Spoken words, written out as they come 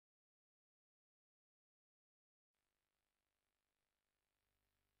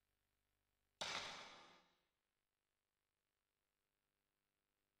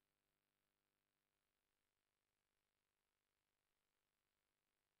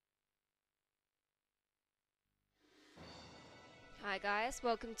Hi guys,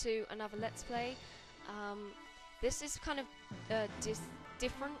 welcome to another Let's Play. This is kind of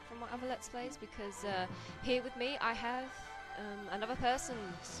different from my other Let's Plays because here with me I have another person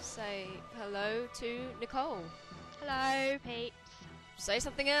to say hello to Nicole. Hello, peeps. Say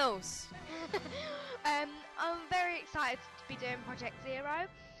something else. I'm very excited to be doing Project Zero.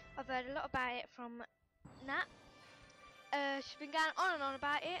 I've heard a lot about it from Nat. She's been going on and on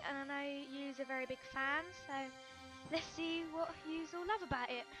about it, and I know you's a very big fan, so let's see what yous all love about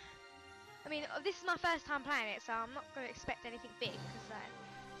it. I mean, this is my first time playing it, so I'm not going to expect anything big, because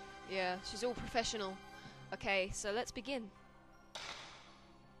Yeah, she's all professional. Okay, so let's begin.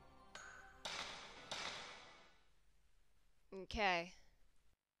 Okay.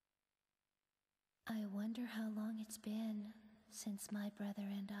 I wonder how long it's been since my brother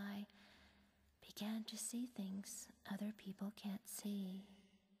and I began to see things other people can't see.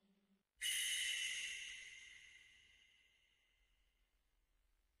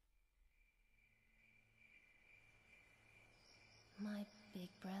 My big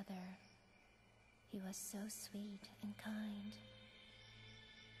brother, he was so sweet and kind.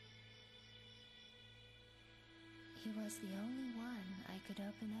 He was the only one I could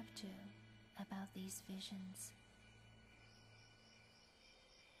open up to about these visions.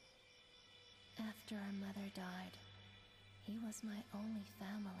 After our mother died, he was my only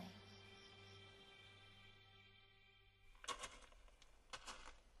family.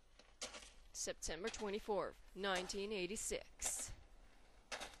 September 24th, 1986.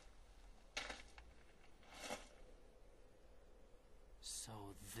 So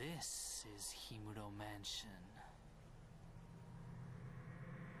this is Himuro Mansion.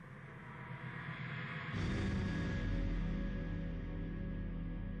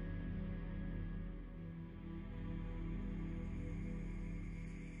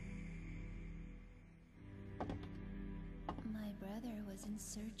 My brother was in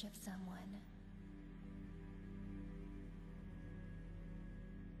search of someone.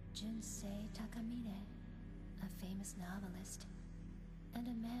 Junsei Takamine, a famous novelist, and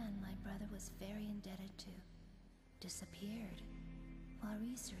a man my brother was very indebted to, disappeared while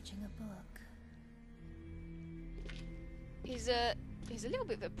researching a book. He's a little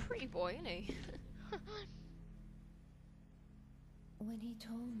bit of a pretty boy, isn't he? When he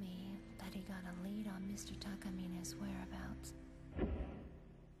told me that he got a lead on Mr. Takamine's whereabouts,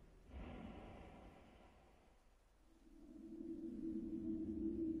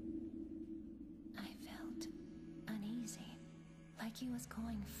 I felt uneasy, like he was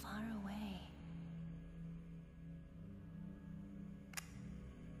going far away.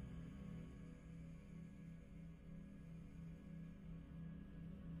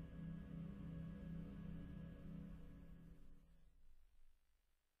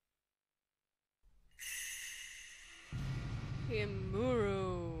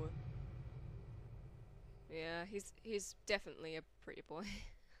 Himuro. Yeah, he's definitely a pretty boy.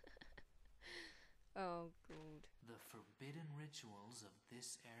 Oh god. The forbidden rituals of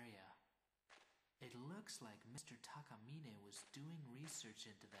this area. It looks like Mr. Takamine was doing research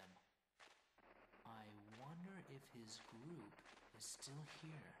into them. I wonder if his group is still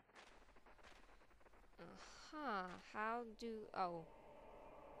here. How do... Oh.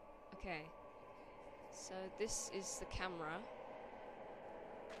 Okay. So this is the camera.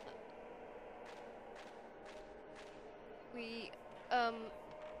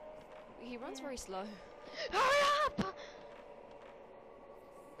 He runs very slow. hurry up!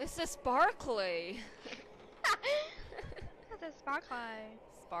 It's a sparkly! That's a sparkly.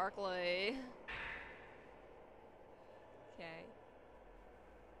 Sparkly. Okay.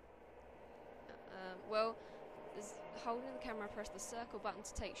 Well, holding the camera, press the circle button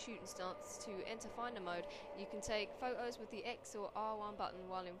to take shooting stance. To enter finder mode, you can take photos with the X or R1 button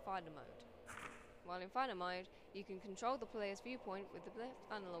while in finder mode. While in finder mode, you can control the player's viewpoint with the left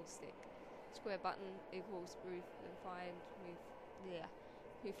analog stick. Square button equals move and find,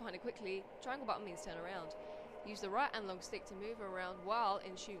 move finder quickly. Triangle button means turn around. Use the right analog stick to move around while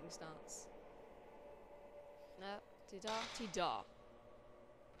in shooting stance. Ti-da.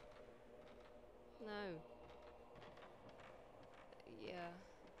 No. Yeah.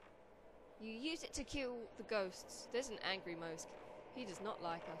 You use it to kill the ghosts. There's an angry Mosk. He does not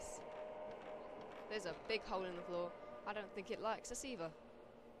like us. There's a big hole in the floor. I don't think it likes us either.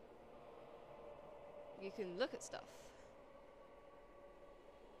 You can look at stuff.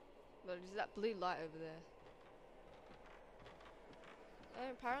 But there's that blue light over there.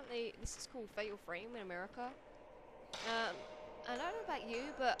 Apparently this is called Fatal Frame in America. I don't know about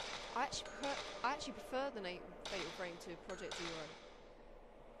you, but I actually prefer the name Fatal Frame to Project Zero.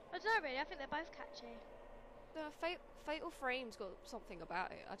 I don't really, I think they're both catchy. The Fatal Frame's got something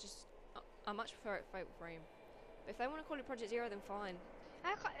about it. I much prefer it Fatal Frame. But if they want to call it Project Zero, then fine.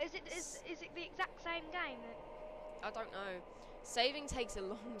 Is it the exact same game? I don't know. Saving takes a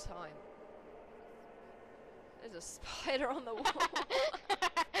long time. There's a spider on the wall.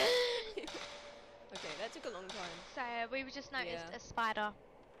 Okay, that took a long time. So we just noticed Yeah. a spider.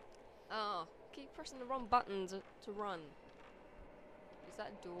 Oh, keep pressing the wrong button to run. Is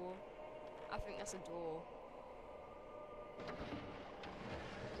that a door? I think that's a door.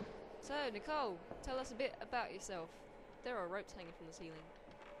 So, Nicole, tell us a bit about yourself. There are ropes hanging from the ceiling.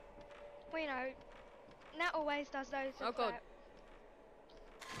 Well, you know, Nat always does those. Oh god.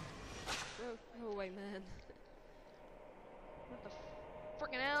 Go away, man. What the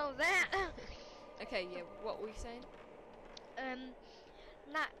freaking hell is that? Okay, yeah, what were you saying?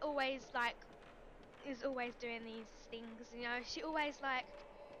 Nat always is always doing these things. You know, she always like.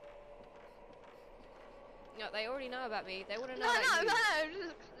 No, they already know about me. They want to know No, about you.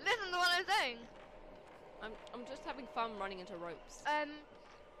 no. Listen to what I'm saying. I'm just having fun running into ropes. And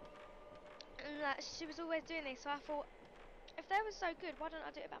she was always doing this, so I thought, if they were so good, why don't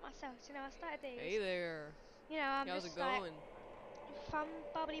I do it about myself? So, you know, I started these. Hey there. You know, I'm How's just it like going? fun,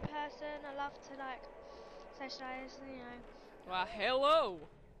 bubbly person. I love to like socialise. You know. Well, hello.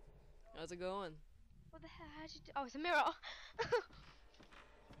 How's it going? What the hell? How'd you do? Oh, it's a mirror.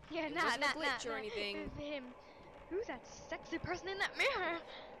 Yeah, It Nat, wasn't a Nat, glitch Nat, or Nat. anything. It was him. Who's that sexy person in that mirror?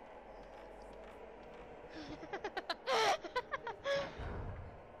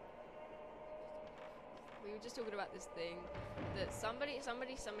 We were just talking about this thing that somebody sent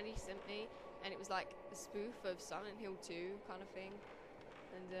me, and it was like a spoof of Silent Hill 2 kind of thing.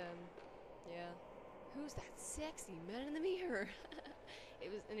 And yeah, who's that sexy man in the mirror?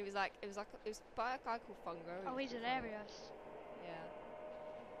 it was by a guy called Fungo. Oh, he's hilarious. Yeah.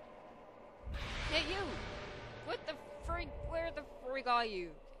 Yeah, you. What the frig? Where the frig are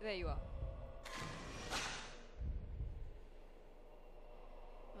you? There you are.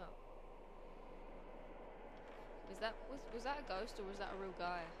 Oh. Was that a ghost or was that a real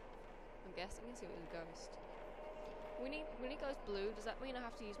guy? I'm guessing it was a ghost. When it goes blue, does that mean I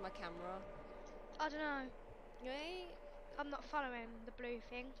have to use my camera? I don't know. Wait, I'm not following the blue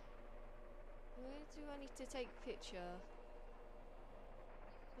thing. where do I need to take a picture?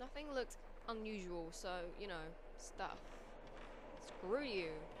 Nothing looked unusual, so you know, stuff. Screw you.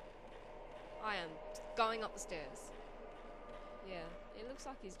 I am going up the stairs. Yeah, it looks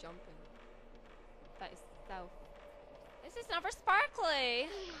like he's jumping. That is so. This is never sparkly.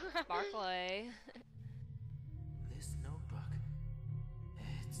 Sparkly. This notebook.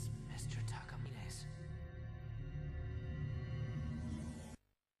 It's Mr. Takamine's.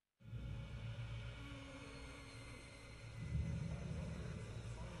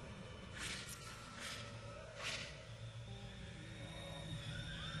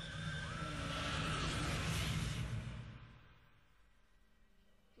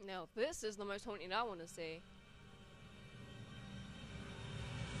 Now this is the most haunting I want to see.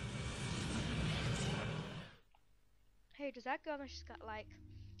 Hey, does that girl know she's got like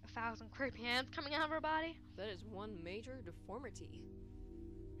 1,000 creepy hands coming out of her body? That is one major deformity.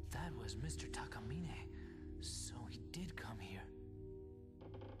 That was Mr. Takamine. So he did come here.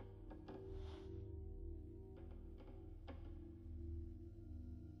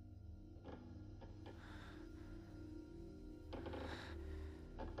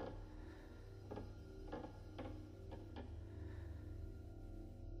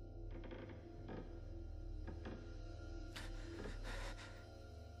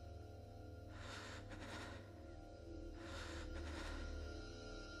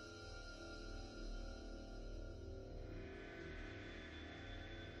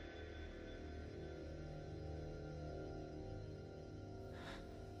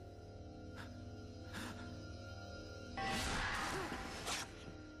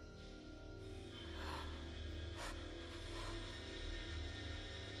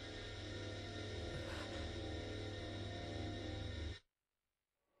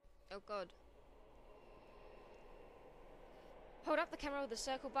 Oh god. Hold up the camera with the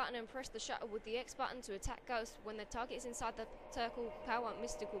circle button and press the shutter with the X button to attack ghosts. When the target is inside the circle,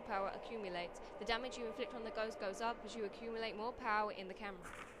 mystical power accumulates. The damage you inflict on the ghost goes up as you accumulate more power in the camera.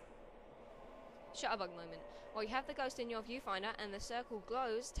 Shutterbug moment. While you have the ghost in your viewfinder and the circle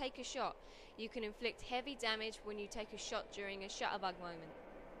glows, take a shot. You can inflict heavy damage when you take a shot during a shutterbug moment.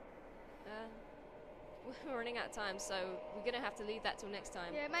 We're running out of time, so we're gonna have to leave that till next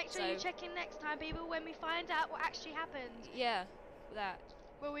time. Yeah, make sure you check in next time, people, when we find out what actually happened. Yeah, that.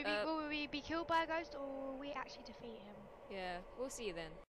 Will we be killed by a ghost, or will we actually defeat him? Yeah, we'll see you then.